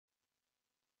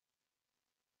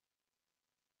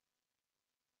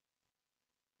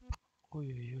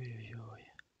Ой-ой-ой-ой-ой.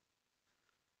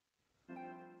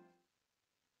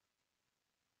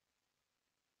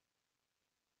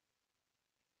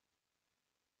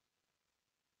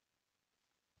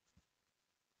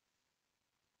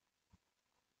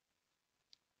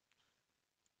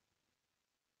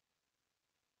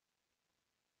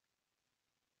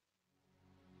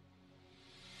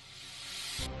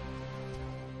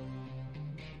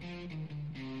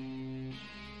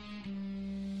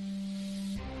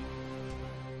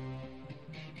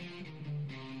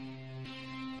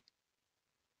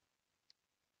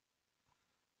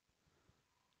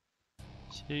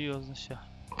 Серьезно все.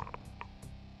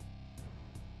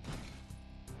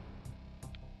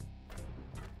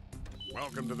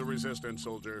 Welcome to the Resistance,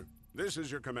 soldier. This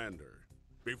is your commander.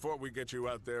 Before we get you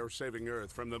out there saving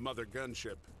Earth from the Mother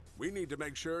Gunship, we need to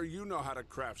make sure you know how to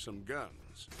craft some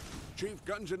guns. Chief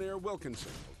Gungineer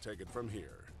Wilkinson will take it from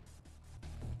here.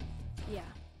 Yeah.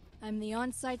 I'm the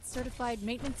on-site certified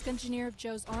maintenance gungineer of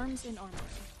Joe's Arms and Armory.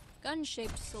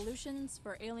 Gun-shaped solutions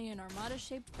for alien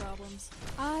armada-shaped problems.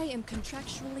 I am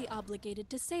contractually obligated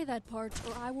to say that part,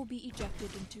 or I will be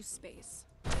ejected into space.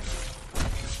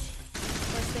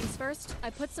 First things first,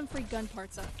 I put some free gun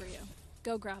parts out for you.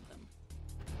 Go grab them.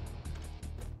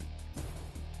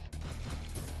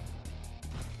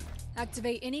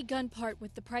 Activate any gun part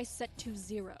with the price set to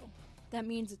 0. That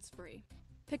means it's free.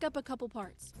 Pick up a couple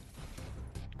parts.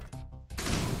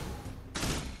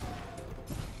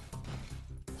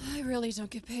 I really don't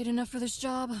get paid enough for this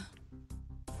job.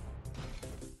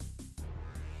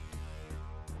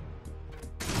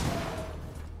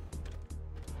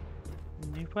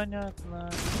 Непонятно.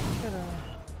 Нихера.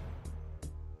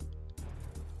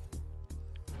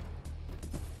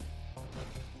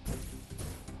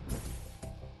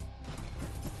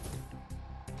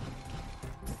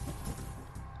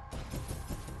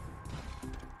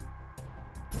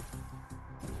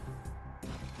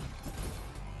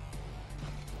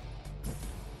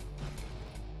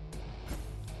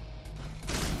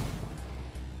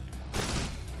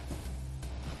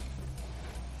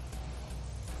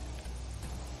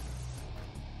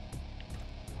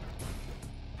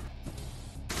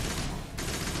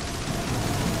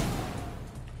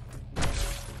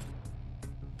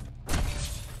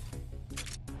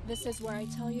 This is where I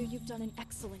tell you you've done an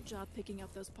excellent job picking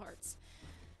out those parts.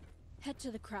 Head to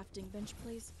the crafting bench,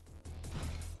 please.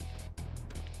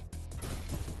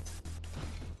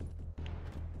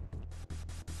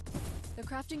 The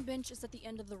crafting bench is at the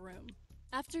end of the room.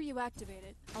 After you activate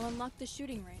it, I'll unlock the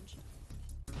shooting range.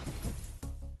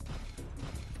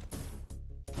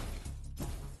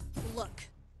 Look,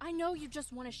 I know you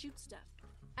just want to shoot stuff.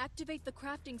 Activate the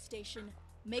crafting station,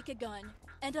 make a gun,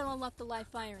 and I'll unlock the live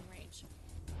firing range.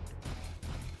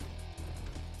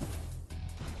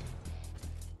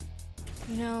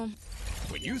 You know,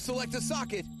 when you select a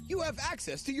socket, you have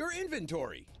access to your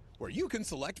inventory, where you can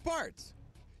select parts.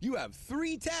 You have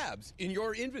 3 tabs in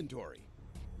your inventory.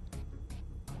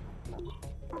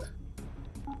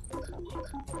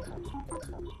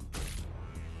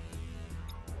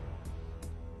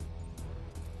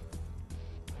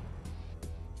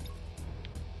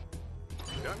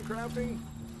 Done crafting?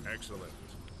 Excellent.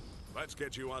 Let's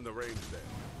get you on the range then.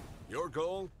 Your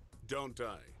goal? Don't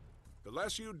die. The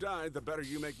less you die, the better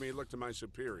you make me look to my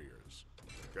superiors.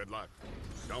 Good luck.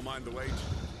 Don't mind the wait.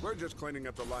 We're just cleaning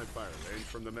up the live fire range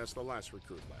from the mess the last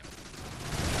recruit left.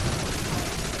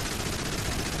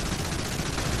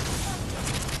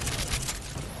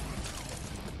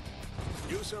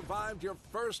 You survived your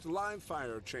first live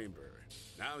fire chamber.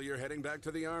 Now you're heading back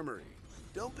to the armory.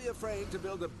 Don't be afraid to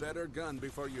build a better gun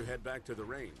before you head back to the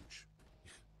range.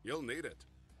 You'll need it.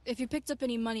 if you picked up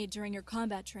any money during your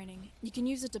combat training, you can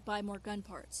use it to buy more gun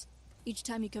parts. Each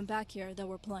time you come back here, they'll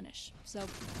replenish, so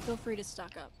feel free to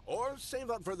stock up. Or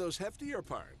save up for those heftier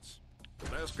parts.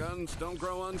 The best guns don't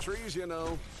grow on trees, you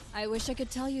know. I wish I could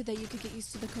tell you that you could get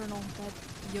used to the Colonel, but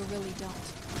you really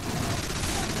don't.